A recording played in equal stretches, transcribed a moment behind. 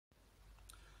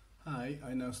Hi,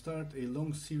 I now start a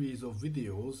long series of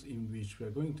videos in which we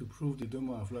are going to prove the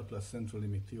Domov-Laplace central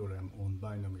limit theorem on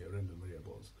binomial random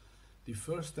variables. The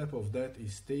first step of that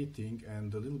is stating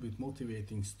and a little bit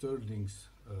motivating Stirling's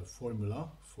formula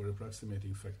for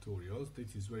approximating factorials.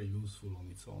 This is very useful on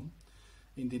its own.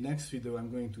 In the next video I'm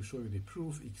going to show you the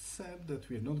proof, except that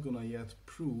we are not going to yet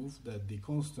prove that the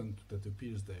constant that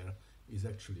appears there is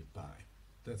actually pi.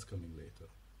 That's coming later.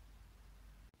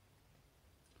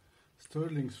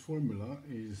 Stirling's formula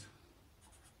is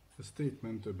a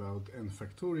statement about n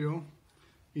factorial.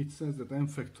 It says that n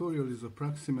factorial is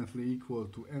approximately equal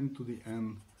to n to the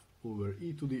n over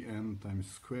e to the n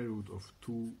times square root of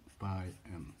 2 pi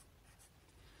n.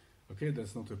 Okay,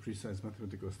 that's not a precise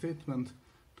mathematical statement.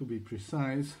 To be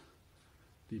precise,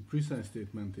 the precise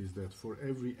statement is that for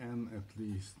every n at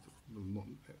least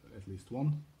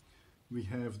one, we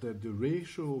have that the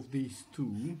ratio of these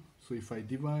two, so if I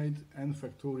divide n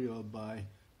factorial by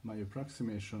my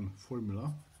approximation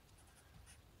formula,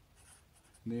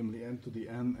 namely n to the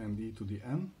n and e to the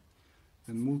n,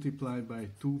 and multiply by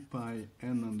 2 pi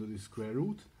n under the square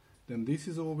root, then this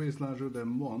is always larger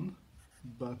than 1,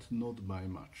 but not by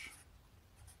much.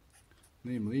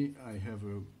 Namely, I have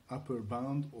an upper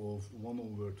bound of 1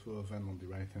 over 12n on the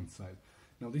right hand side.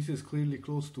 Now this is clearly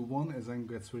close to 1 as n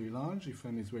gets very large. If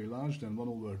n is very large, then 1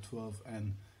 over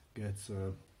 12n gets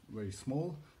very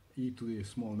small. E to the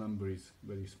small number is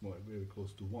very small, very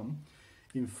close to 1.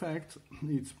 In fact,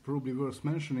 it's probably worth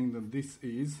mentioning that this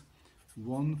is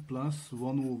 1 plus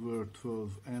 1 over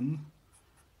 12n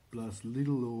plus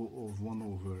little o of 1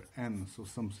 over n, so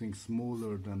something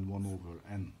smaller than 1 over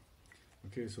n.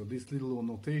 Okay, so this little o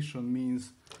notation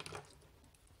means,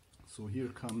 so here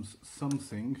comes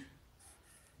something.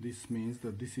 This means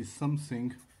that this is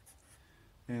something,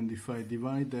 and if I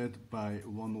divide that by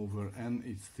 1 over n,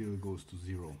 it still goes to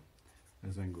 0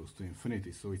 as n goes to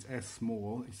infinity. So it's as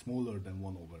small, it's smaller than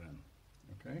 1 over n.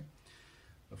 Okay,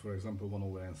 for example, 1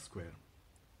 over n squared.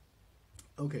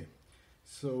 Okay,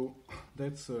 so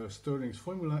that's Stirling's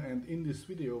formula, and in this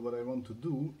video what I want to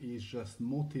do is just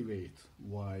motivate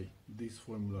why this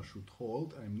formula should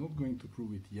hold. I'm not going to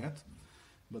prove it yet,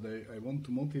 but I want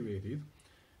to motivate it.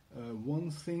 One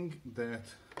thing that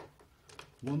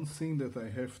I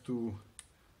have to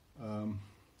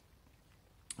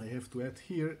add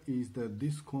here is that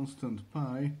this constant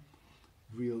pi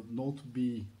will not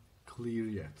be clear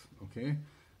yet. Okay,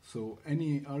 so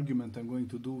any argument I'm going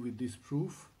to do with this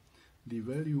proof, the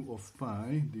value of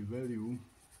pi, the value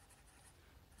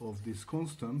of this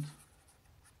constant,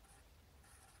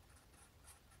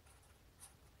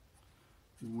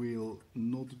 will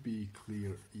not be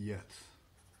clear yet.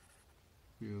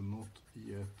 Will not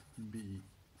yet be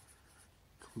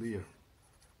clear.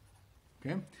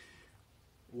 Okay?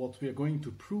 What we are going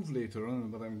to prove later on,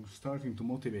 and what I'm starting to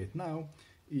motivate now,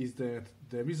 is that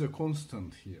there is a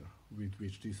constant here with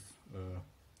which this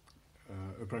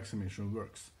approximation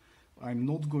works. I'm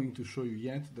not going to show you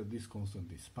yet that this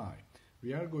constant is pi.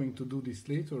 We are going to do this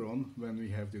later on when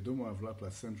we have the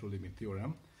Domov-Laplace central limit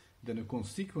theorem. Then a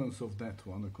consequence of that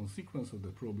one, a consequence of the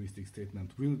probabilistic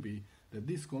statement will be that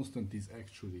this constant is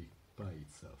actually pi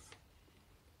itself.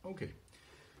 Okay,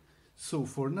 so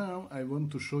for now I want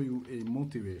to show you a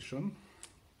motivation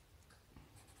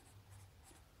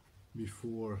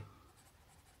before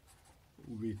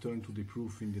we turn to the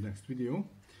proof in the next video.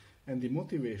 And the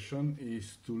motivation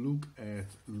is to look at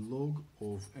log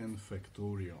of n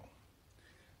factorial.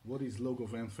 What is log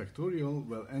of n factorial?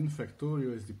 Well, n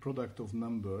factorial is the product of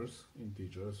numbers,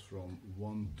 integers, from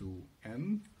 1 to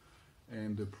n,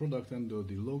 and the product under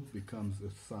the log becomes a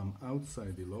sum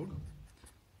outside the log.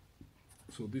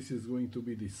 So this is going to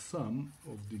be the sum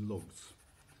of the logs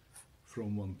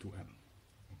from 1 to n.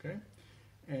 Okay?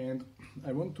 And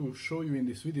I want to show you in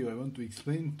this video, I want to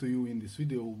explain to you in this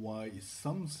video why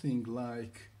something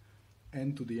like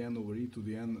n to the n over e to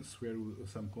the n square root of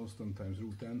some constant times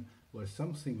root n, why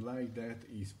something like that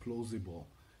is plausible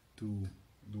to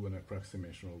do an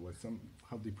approximation, or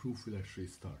how the proof will actually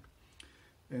start.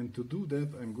 And to do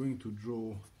that, I'm going to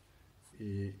draw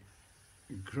a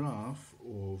graph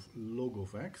of log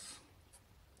of x.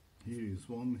 Here is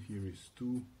 1, here is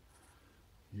 2,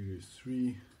 here is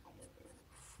 3,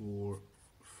 4,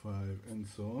 5, and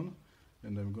so on.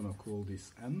 And I'm going to call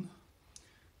this n.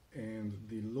 And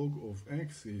the log of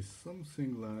x is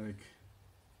something like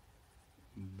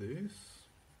this.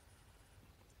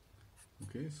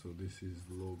 Okay, so this is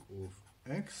log of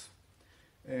x.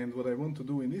 And what I want to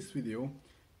do in this video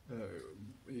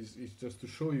is just to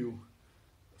show you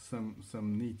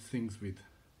some neat things with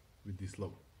this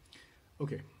log.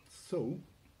 Okay, so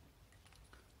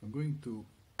I'm going to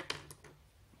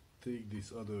take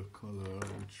this other color.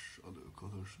 Which other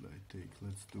color should I take?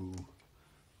 Let's do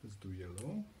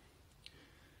yellow.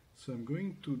 So I'm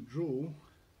going to draw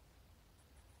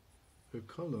a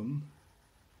column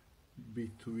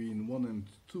between 1 and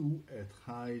 2 at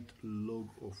height log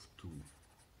of 2.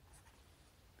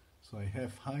 So I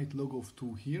have height log of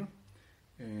 2 here,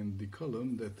 and the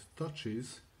column that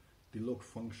touches the log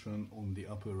function on the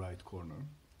upper right corner.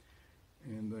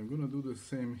 And I'm going to do the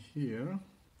same here.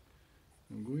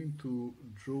 I'm going to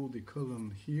draw the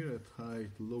column here at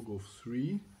height log of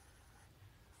 3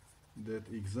 that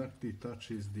exactly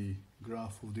touches the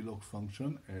graph of the log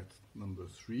function at number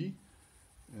 3,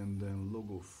 and then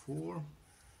log of 4,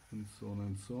 and so on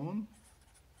and so on.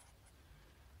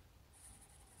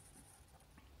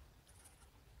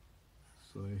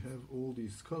 So I have all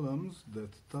these columns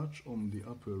that touch on the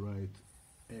upper right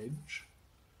edge,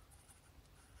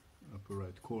 upper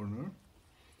right corner.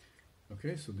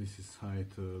 Okay, so this is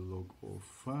height log of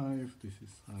 5, this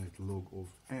is height log of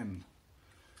n.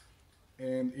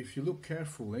 And if you look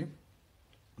carefully,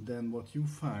 then what you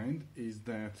find is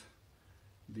that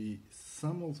the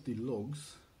sum of the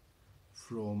logs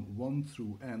from 1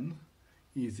 through n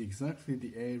is exactly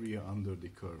the area under the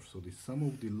curve. So the sum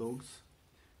of the logs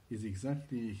is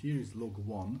exactly, here is log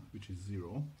 1, which is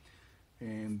 0,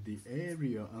 and the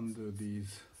area under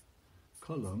these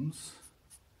columns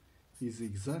is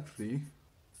exactly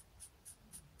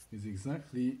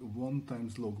 1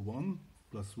 times log 1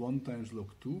 plus 1 times log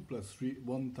 2 plus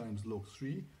 1 times log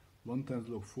 3, 1 times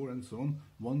log 4, and so on,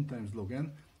 1 times log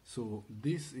n. So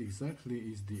this exactly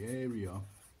is the area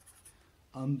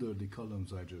under the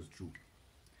columns I just drew.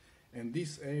 And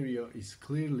this area is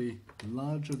clearly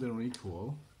larger than or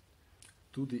equal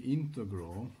to the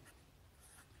integral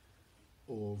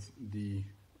of the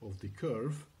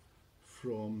curve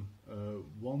from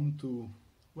 1 to,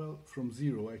 well, from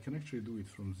 0. I can actually do it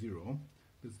from 0.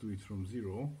 Let's do it from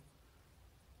 0.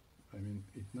 I mean,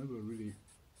 it never really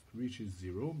reaches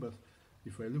 0, but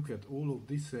if I look at all of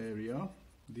this area,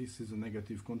 this is a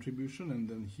negative contribution, and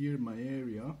then here my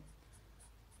area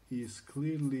is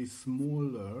clearly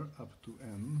smaller up to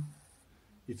n.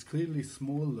 It's clearly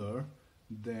smaller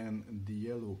than the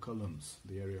yellow columns,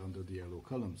 the area under the yellow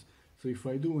columns. So if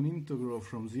I do an integral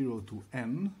from 0 to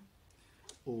n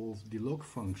of the log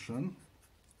function,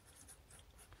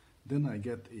 then I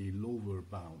get a lower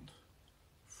bound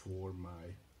for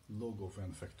my log of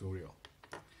n factorial.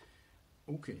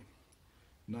 Okay,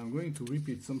 now I'm going to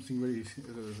repeat something very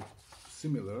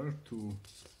similar to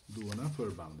do an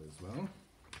upper bound as well.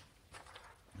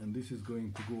 And this is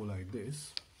going to go like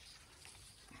this.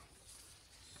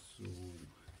 So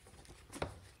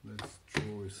let's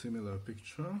draw a similar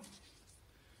picture.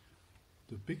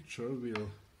 The picture will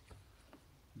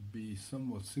be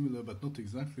somewhat similar, but not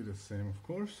exactly the same, of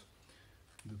course.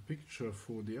 The picture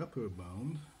for the upper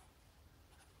bound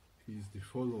is the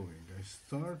following. I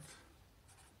start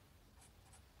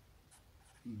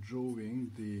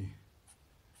drawing the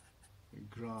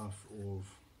graph of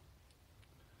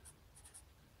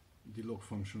the log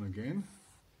function again.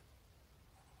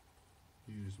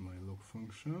 Here is my log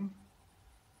function.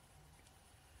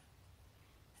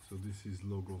 So this is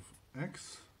log of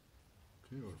x.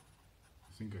 Okay, or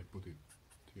I think I put it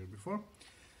here before.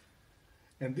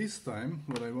 And this time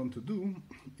what I want to do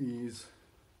is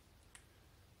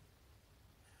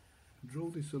draw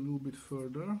this a little bit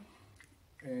further,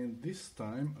 and this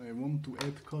time I want to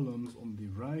add columns on the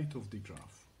right of the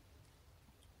graph.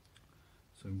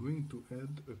 So I'm going to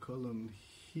add a column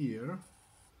here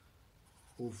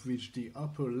of which the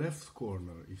upper left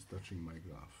corner is touching my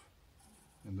graph,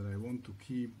 and then I want to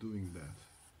keep doing that.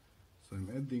 So I'm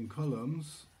adding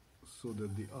columns so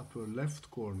that the upper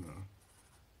left corner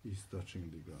is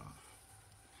touching the graph.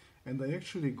 And I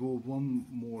actually go one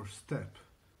more step,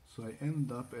 so I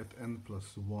end up at n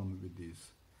plus 1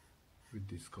 with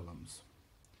these columns.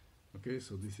 Okay,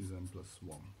 so this is n plus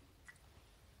 1.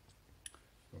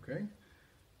 Okay,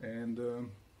 and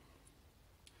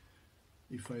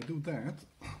if I do that,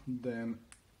 then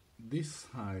this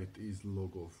height is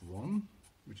log of 1,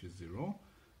 which is 0.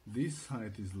 This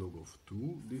height is log of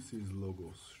 2. This is log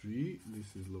of 3.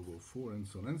 This is log of 4, and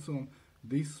so on and so on.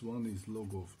 This one is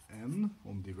log of n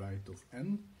on the right of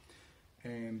n.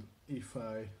 And if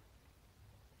I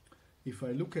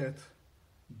look at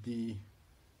the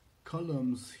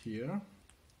columns here,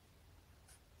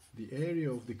 the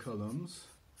area of the columns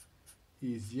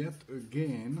is yet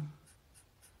again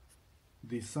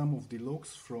the sum of the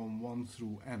logs from 1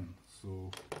 through n.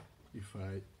 So if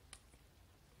I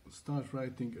start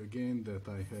writing again that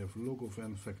I have log of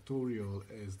n factorial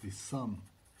as the sum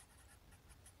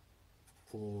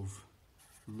of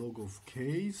log of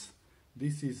k's.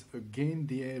 This is again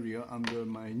the area under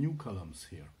my new columns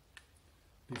here.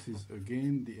 This is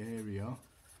again the area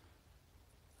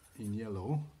in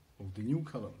yellow of the new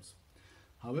columns.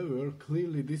 However,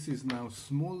 clearly this is now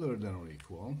smaller than or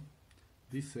equal.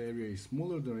 This area is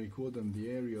smaller than or equal than the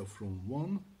area from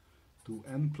 1 to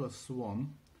n plus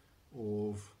 1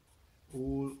 of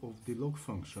all of the log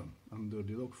function, under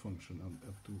the log function,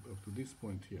 up to this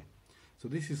point here. So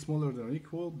this is smaller than or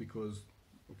equal because,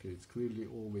 okay, it's clearly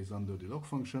always under the log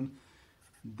function.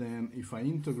 Then if I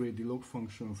integrate the log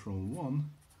function from 1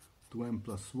 to n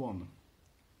plus 1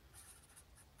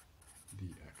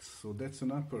 dx, so that's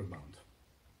an upper bound.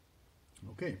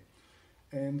 Okay,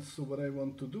 and so what I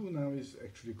want to do now is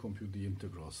actually compute the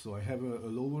integrals. So I have a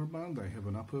lower bound, I have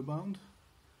an upper bound,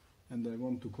 and I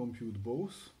want to compute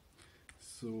both.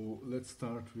 So let's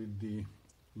start with the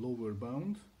lower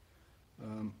bound.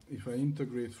 If I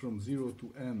integrate from 0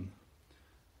 to n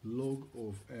log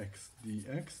of x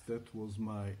dx, that was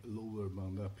my lower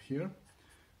bound up here.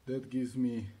 That gives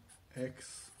me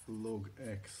x log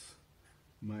x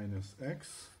minus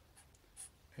x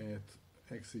at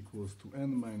x equals to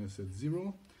n minus at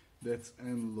 0. That's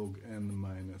n log n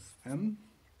minus n.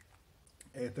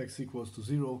 At x equals to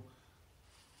 0,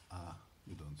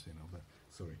 you don't say no, but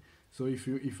sorry. So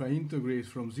if I integrate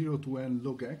from 0 to n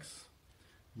log x,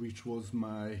 which was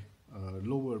my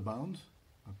lower bound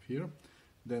up here,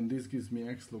 then this gives me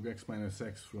x log x minus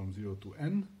x from 0 to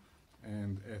n,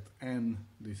 and at n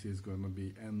this is going to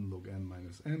be n log n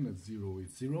minus n. At 0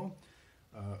 it's 0.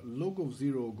 Log of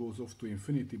 0 goes off to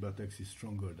infinity, but x is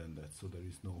stronger than that, so there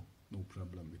is no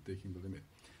problem with taking the limit.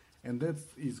 And that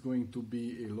is going to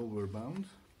be a lower bound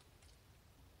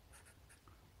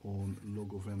on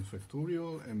log of n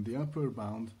factorial, and the upper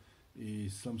bound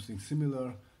is something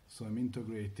similar. So I'm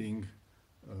integrating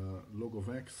log of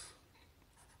x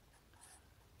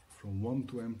from 1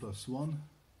 to n plus 1,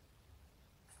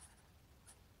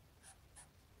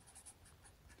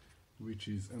 which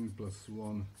is n plus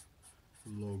 1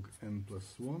 log n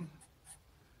plus 1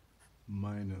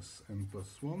 minus n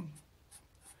plus 1,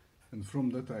 and from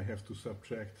that I have to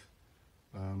subtract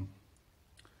 1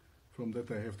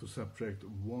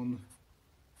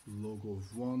 log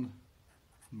of 1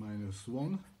 minus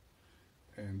 1,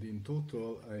 and in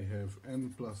total I have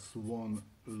n plus 1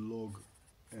 log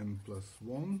n plus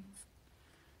 1,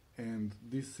 and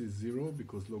this is 0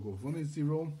 because log of 1 is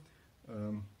 0,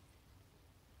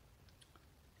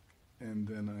 and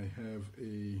then I have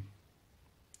a,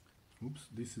 oops,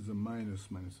 this is a minus,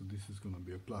 so this is going to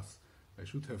be a plus. I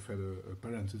should have had a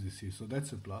parenthesis here, so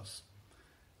that's a plus,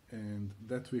 and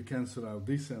that we cancel out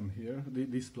this n here,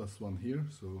 this plus 1 here,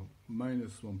 so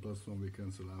minus 1 plus 1 we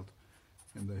cancel out,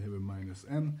 and I have a minus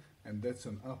n, and that's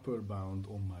an upper bound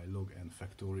on my log n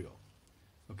factorial.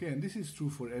 Okay, and this is true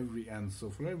for every n. So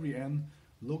for every n,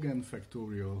 log n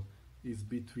factorial is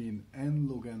between n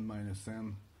log n minus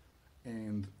n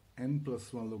and n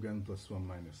plus 1 log n plus 1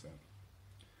 minus n.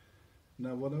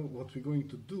 Now what we're going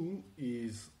to do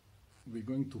is we're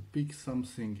going to pick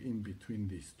something in between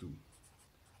these two.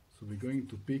 So we're going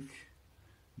to pick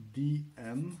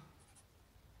dn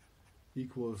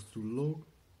equals to log.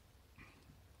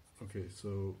 Okay,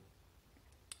 so,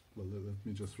 well, let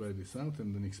me just write this out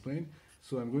and then explain.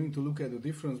 So I'm going to look at the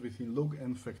difference between log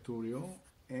n factorial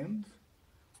and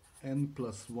n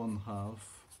plus 1/2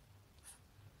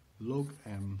 log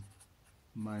n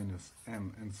minus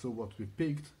n. And so what we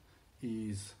picked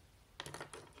is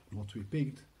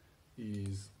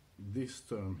this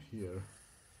term here.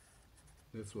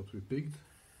 That's what we picked.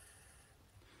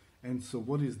 And so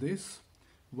what is this?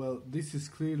 Well, this is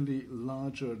clearly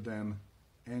larger than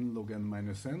n log n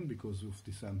minus n because of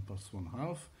this n plus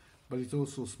 1/2, but it's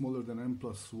also smaller than n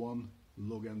plus 1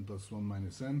 log n plus 1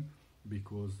 minus n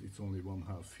because it's only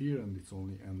 1/2 here and it's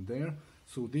only n there.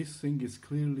 So this thing is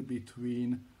clearly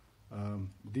between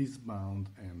this bound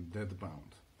and that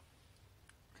bound.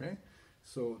 Okay,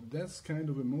 so that's kind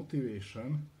of a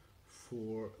motivation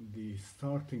for the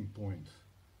starting point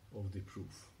of the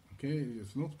proof. Okay,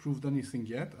 it's not proved anything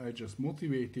yet. I just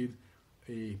motivated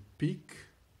a pick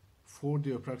for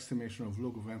the approximation of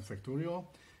log of n factorial,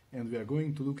 and we are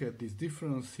going to look at this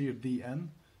difference here, dn,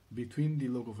 between the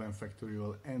log of n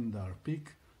factorial and our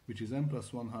pick, which is n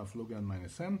plus 1/2 log n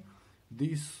minus n.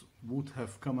 This would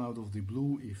have come out of the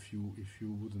blue if you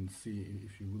wouldn't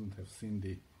have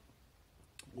seen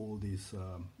all these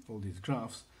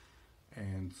graphs,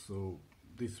 and so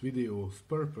this video's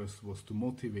purpose was to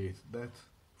motivate that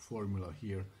formula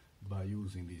here by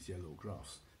using these yellow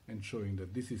graphs and showing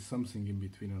that this is something in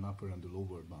between an upper and a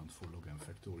lower bound for log n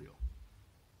factorial.